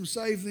baptism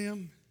save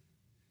them?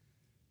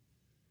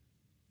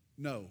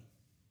 No.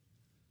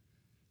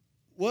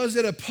 Was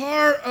it a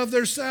part of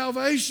their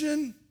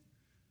salvation?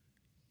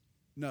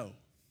 No.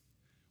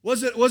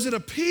 Was it a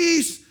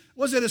piece?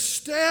 Was it a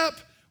step?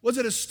 Was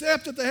it a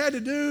step that they had to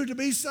do to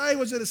be saved?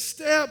 Was it a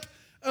step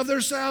of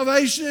their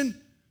salvation?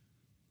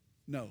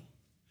 No.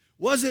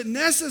 Was it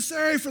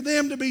necessary for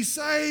them to be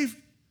saved?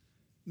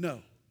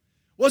 No.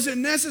 Was it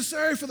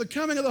necessary for the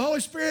coming of the Holy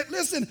Spirit?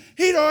 Listen,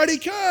 He'd already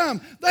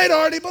come. They'd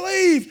already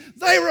believed.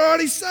 They were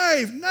already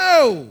saved.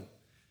 No.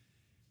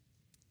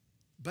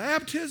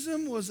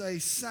 Baptism was a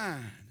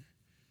sign.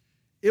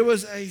 It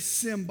was a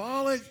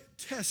symbolic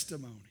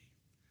testimony.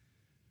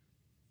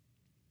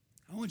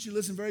 I want you to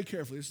listen very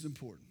carefully. This is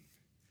important.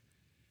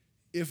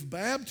 If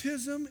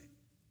baptism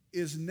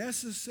is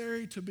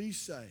necessary to be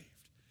saved,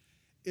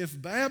 if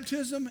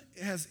baptism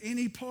has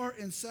any part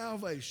in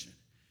salvation,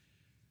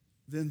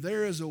 then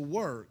there is a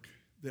work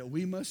that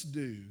we must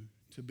do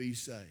to be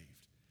saved.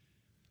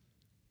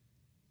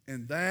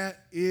 And that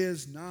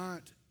is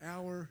not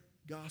our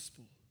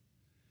gospel.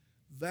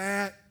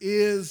 That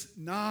is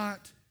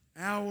not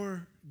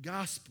our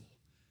gospel.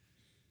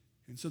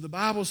 And so the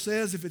Bible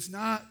says if it's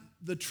not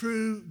the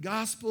true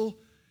gospel,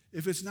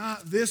 if it's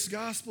not this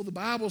gospel, the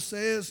Bible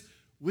says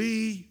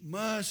we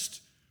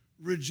must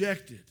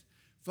reject it.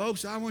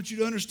 Folks, I want you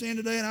to understand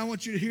today, and I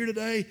want you to hear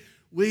today,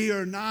 we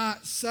are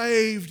not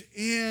saved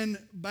in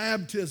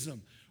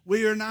baptism.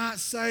 We are not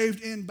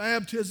saved in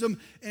baptism,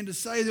 and to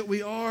say that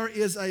we are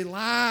is a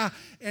lie,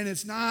 and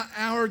it's not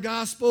our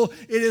gospel.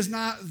 It is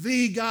not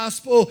the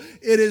gospel.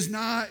 It is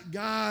not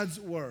God's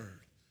word.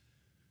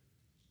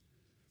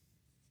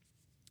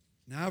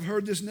 Now, I've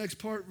heard this next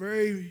part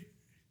very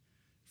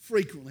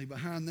frequently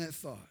behind that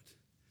thought,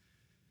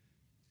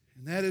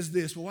 and that is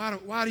this. Well,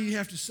 why do you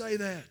have to say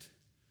that?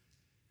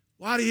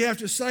 Why do you have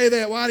to say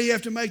that? Why do you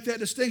have to make that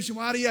distinction?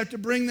 Why do you have to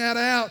bring that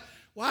out?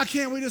 Why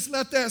can't we just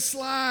let that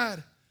slide?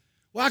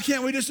 Why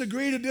can't we just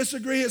agree to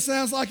disagree? It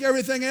sounds like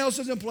everything else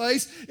is in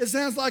place. It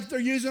sounds like they're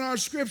using our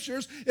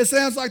scriptures. It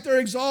sounds like they're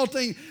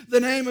exalting the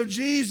name of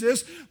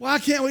Jesus. Why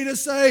can't we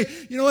just say,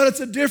 you know what, it's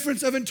a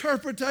difference of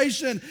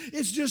interpretation.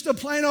 It's just a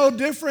plain old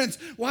difference.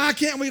 Why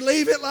can't we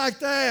leave it like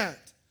that?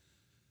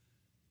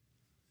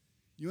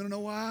 You want to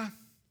know why?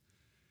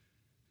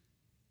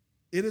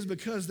 It is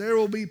because there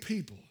will be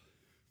people,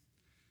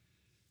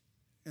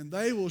 and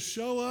they will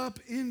show up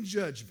in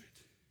judgment,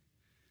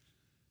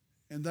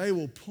 and they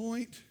will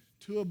point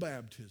to a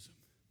baptism.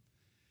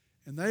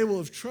 And they will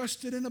have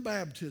trusted in a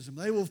baptism.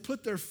 They will have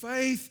put their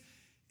faith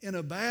in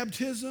a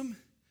baptism.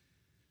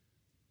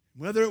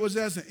 Whether it was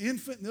as an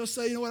infant, and they'll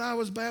say, you know what, I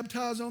was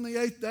baptized on the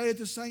 8th day at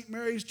the St.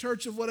 Mary's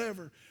Church of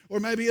whatever. Or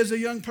maybe as a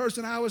young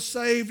person, I was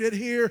saved at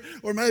here.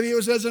 Or maybe it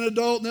was as an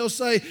adult, and they'll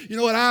say, you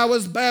know what, I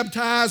was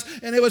baptized,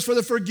 and it was for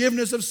the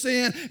forgiveness of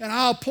sin, and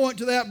I'll point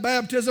to that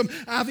baptism.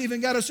 I've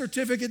even got a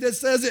certificate that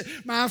says it.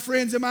 My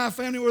friends and my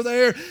family were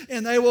there,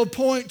 and they will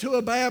point to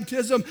a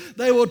baptism.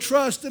 They will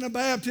trust in a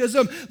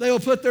baptism. They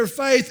will put their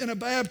faith in a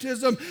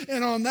baptism,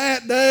 and on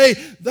that day,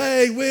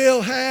 they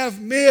will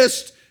have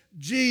missed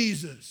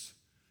Jesus.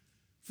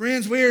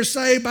 Friends, we are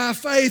saved by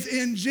faith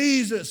in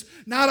Jesus,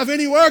 not of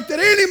any work that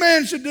any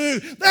man should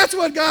do. That's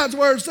what God's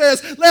word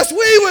says, lest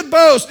we would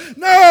boast.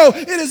 No,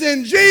 it is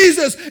in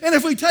Jesus. And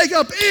if we take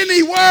up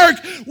any work,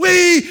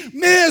 we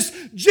miss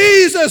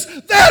Jesus.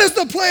 That is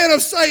the plan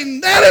of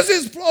Satan. That is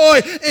his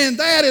ploy, and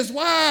that is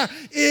why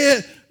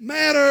it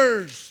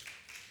matters.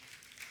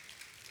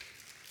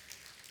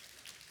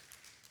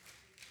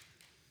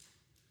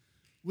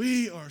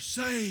 We are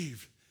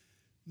saved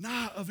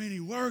not of any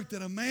work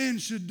that a man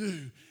should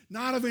do,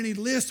 not of any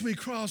list we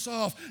cross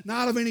off,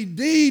 not of any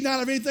deed,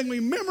 not of anything we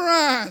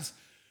memorize.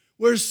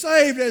 We're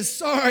saved as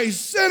sorry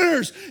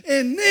sinners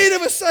in need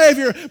of a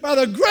Savior by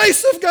the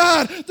grace of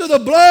God through the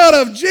blood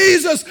of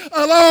Jesus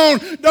alone.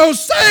 Don't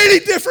say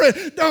any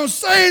different. Don't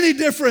say any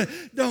different.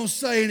 Don't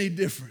say any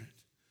different.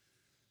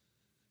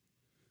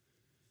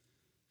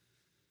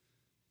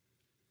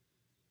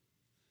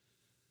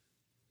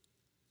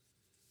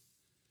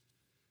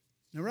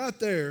 Now, right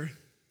there,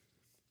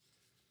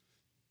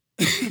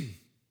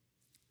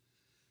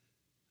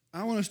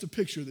 I want us to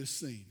picture this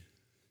scene.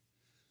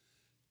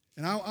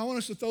 And I want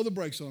us to throw the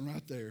brakes on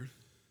right there.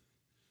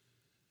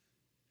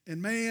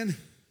 And man,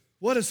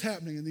 what is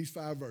happening in these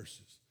 5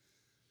 verses?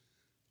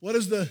 What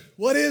is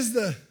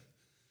the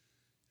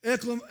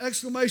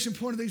exclamation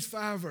point of these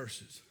 5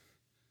 verses?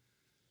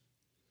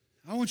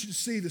 I want you to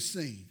see the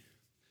scene.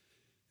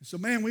 And so,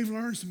 man, we've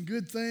learned some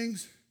good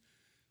things.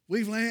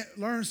 We've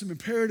learned some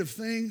imperative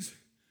things.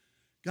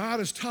 God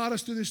has taught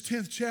us through this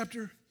 10th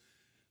chapter.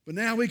 But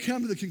now we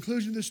come to the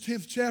conclusion of this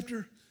 10th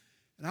chapter,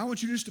 and I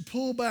want you just to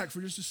pull back for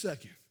just a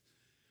second.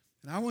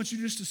 And I want you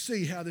just to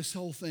see how this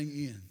whole thing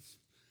ends.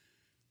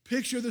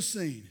 Picture the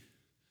scene.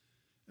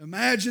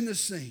 Imagine the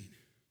scene.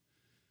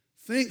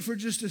 Think for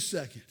just a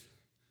second.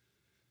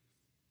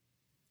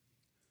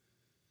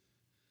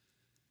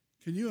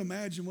 Can you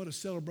imagine what a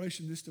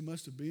celebration this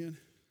must have been?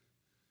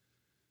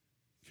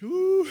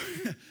 Ooh.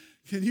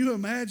 Can you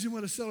imagine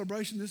what a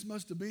celebration this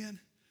must have been?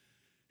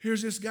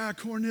 Here's this guy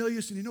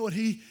Cornelius, and you know what?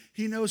 He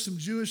knows some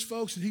Jewish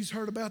folks, and he's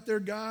heard about their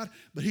God,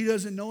 but he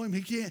doesn't know him.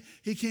 He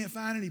can't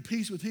find any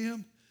peace with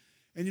him.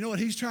 And you know what?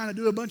 He's trying to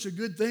do a bunch of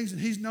good things, and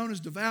he's known as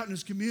devout in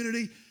his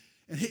community,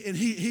 and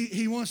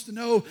he wants to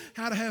know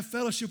how to have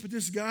fellowship with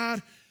this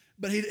God,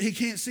 but he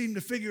can't seem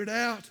to figure it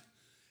out.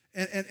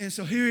 And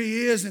so here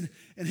he is, and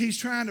he's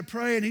trying to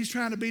pray, and he's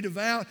trying to be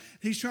devout.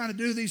 He's trying to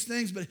do these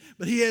things,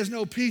 but he has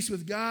no peace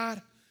with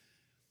God.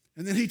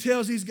 And then he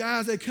tells these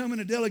guys, they come in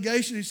a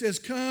delegation. He says,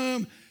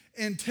 come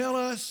and tell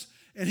us.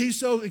 And he's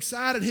so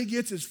excited, he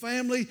gets his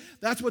family.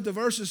 That's what the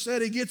verses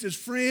said. He gets his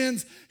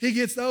friends. He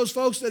gets those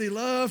folks that he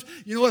loved.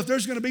 You know, if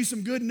there's going to be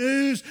some good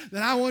news,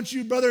 then I want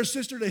you, brother or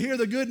sister, to hear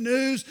the good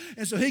news.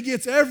 And so he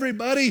gets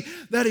everybody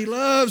that he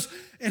loves,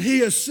 and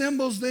he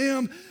assembles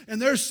them. And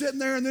they're sitting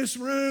there in this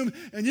room,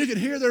 and you can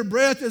hear their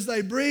breath as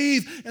they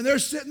breathe. And they're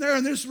sitting there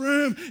in this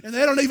room, and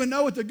they don't even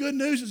know what the good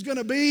news is going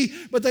to be,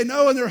 but they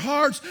know in their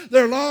hearts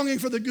they're longing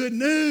for the good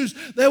news.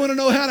 They want to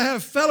know how to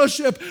have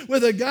fellowship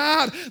with a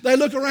God. They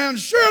look around,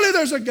 surely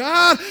there's a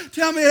God.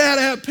 Tell me how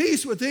to have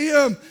peace with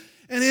him.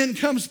 And in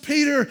comes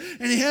Peter,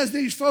 and he has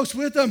these folks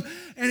with him,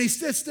 and he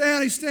sits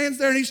down, he stands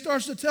there, and he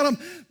starts to tell them,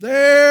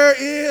 there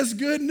is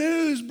good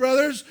news,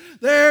 brothers.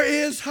 There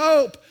is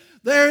hope.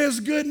 There is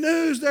good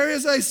news. There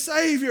is a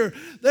Savior.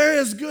 There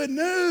is good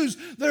news.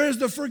 There is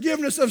the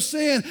forgiveness of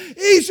sin.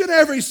 Each and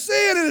every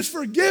sin, it is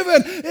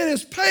forgiven. It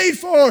is paid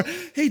for.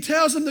 He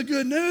tells them the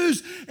good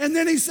news, and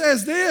then he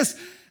says this,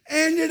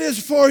 and it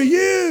is for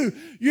you.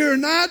 You're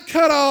not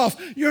cut off.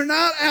 You're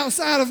not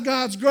outside of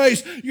God's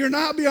grace. You're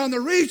not beyond the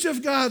reach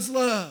of God's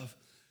love.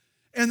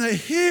 And they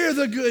hear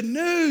the good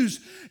news,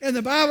 and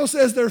the Bible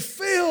says they're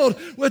filled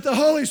with the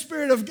Holy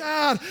Spirit of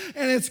God,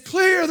 and it's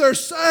clear they're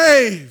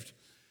saved.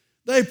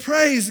 They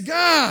praise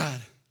God.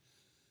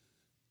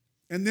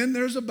 And then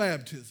there's a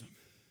baptism.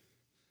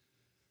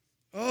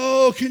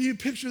 Oh, can you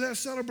picture that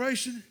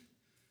celebration?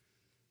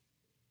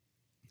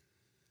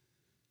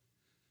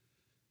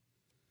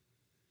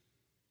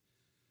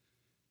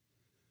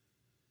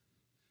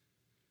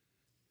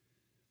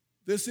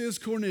 This is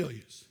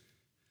Cornelius.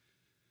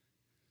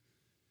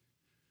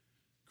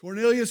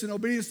 Cornelius, in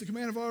obedience to the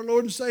command of our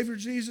Lord and Savior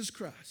Jesus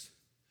Christ,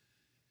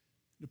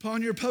 and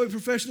upon your public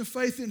profession of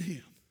faith in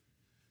him,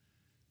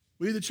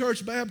 we, the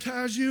church,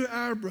 baptize you,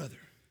 our brother,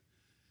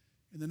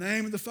 in the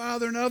name of the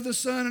Father and of the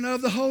Son and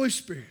of the Holy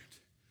Spirit,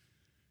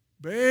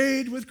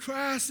 buried with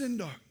Christ in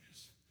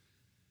darkness,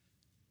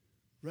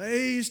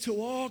 raised to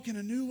walk in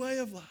a new way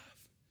of life.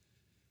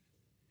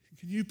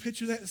 Can you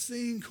picture that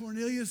scene?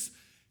 Cornelius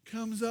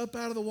comes up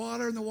out of the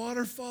water, and the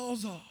water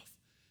falls off,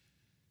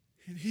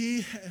 and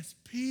he has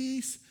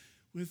peace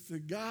with the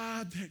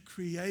God that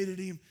created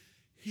him.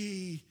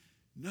 He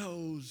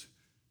knows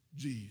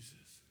Jesus.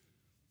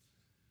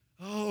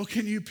 Oh,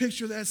 can you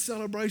picture that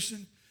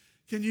celebration?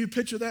 Can you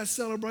picture that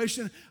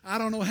celebration? I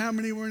don't know how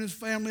many were in his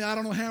family. I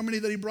don't know how many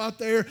that he brought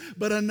there,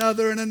 but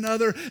another and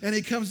another. And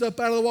he comes up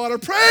out of the water.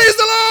 Praise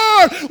the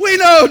Lord! We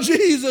know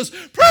Jesus.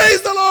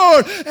 Praise the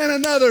Lord! And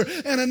another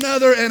and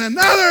another and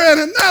another and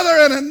another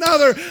and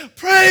another.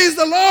 Praise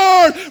the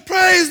Lord!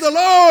 Praise the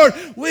Lord!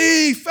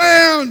 We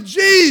found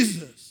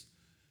Jesus.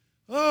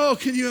 Oh,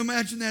 can you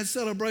imagine that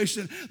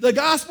celebration? The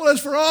gospel is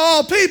for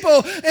all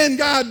people, and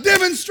God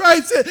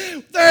demonstrates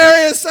it.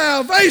 There is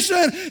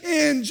salvation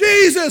in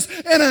Jesus,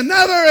 and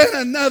another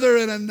and another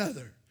and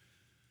another.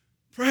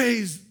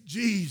 Praise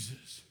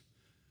Jesus.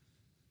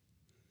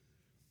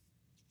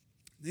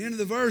 At the end of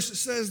the verse, it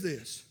says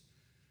this.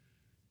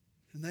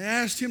 And they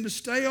asked him to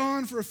stay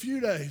on for a few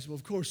days. Well,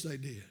 of course they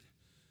did.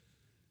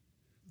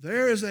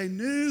 There is a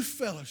new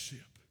fellowship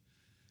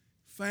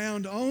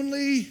found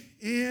only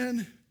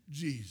in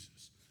Jesus.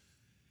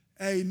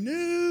 A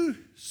new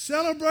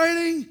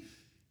celebrating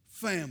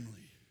family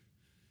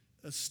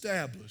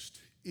established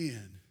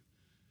in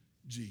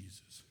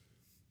Jesus.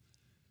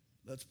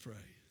 Let's pray.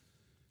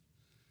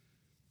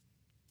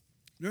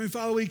 Heavenly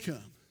Father, we come.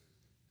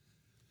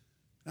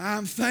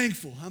 I'm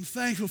thankful. I'm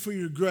thankful for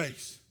your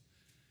grace.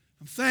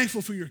 I'm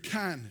thankful for your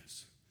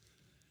kindness.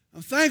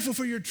 I'm thankful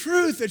for your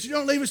truth that you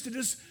don't leave us to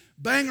just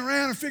bang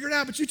around and figure it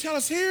out, but you tell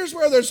us here's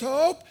where there's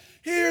hope.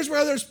 Here's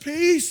where there's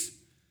peace.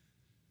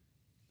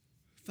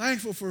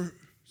 Thankful for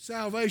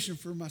salvation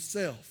for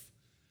myself,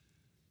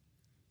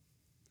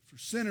 for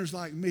sinners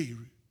like me,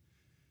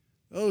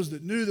 those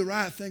that knew the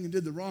right thing and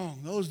did the wrong,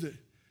 those that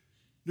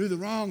knew the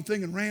wrong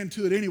thing and ran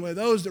to it anyway,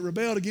 those that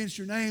rebelled against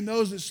your name,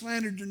 those that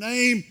slandered your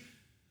name,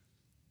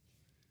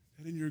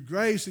 and in your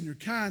grace and your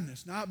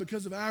kindness, not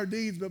because of our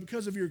deeds, but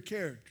because of your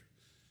character,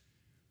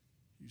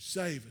 you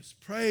save us.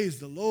 Praise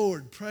the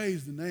Lord.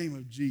 Praise the name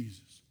of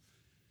Jesus.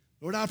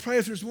 Lord, I pray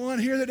if there's one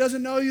here that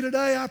doesn't know you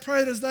today, I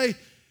pray that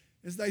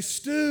as they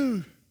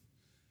stew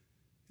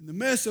in the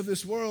mess of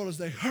this world, as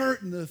they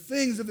hurt in the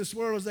things of this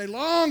world, as they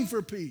long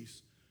for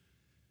peace,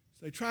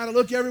 as they try to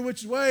look every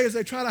which way, as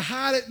they try to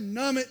hide it and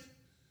numb it,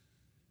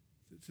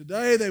 that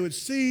today they would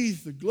see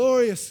the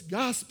glorious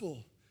gospel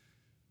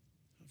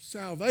of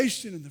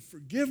salvation and the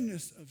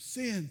forgiveness of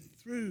sin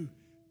through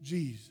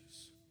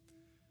Jesus.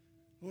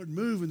 Lord,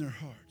 move in their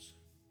hearts.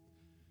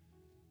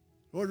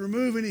 Lord,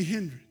 remove any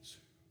hindrance.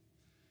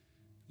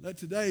 Let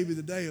today be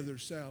the day of their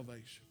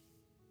salvation.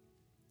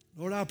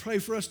 Lord, I pray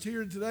for us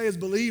here today as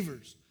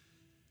believers.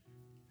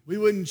 We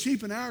wouldn't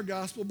cheapen our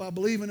gospel by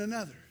believing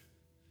another.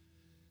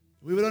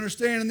 We would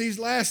understand in these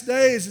last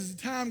days as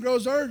the time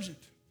grows urgent,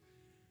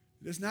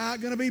 it's not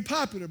going to be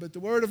popular, but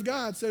the Word of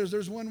God says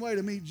there's one way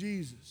to meet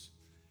Jesus.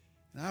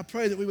 And I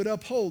pray that we would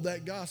uphold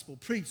that gospel,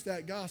 preach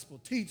that gospel,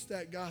 teach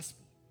that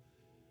gospel.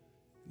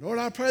 Lord,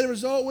 I pray the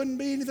result wouldn't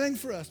be anything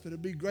for us, but it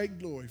would be great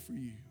glory for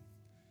you.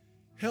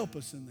 Help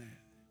us in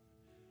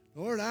that.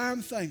 Lord,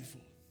 I'm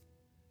thankful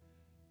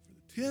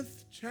for the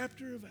 10th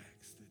chapter of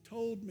Acts that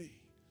told me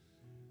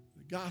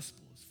the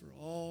gospel is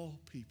for all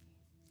people.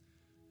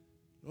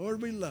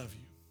 Lord, we love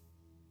you.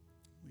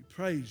 We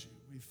praise you.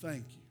 We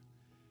thank you.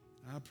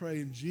 I pray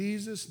in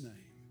Jesus' name,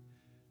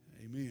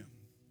 amen.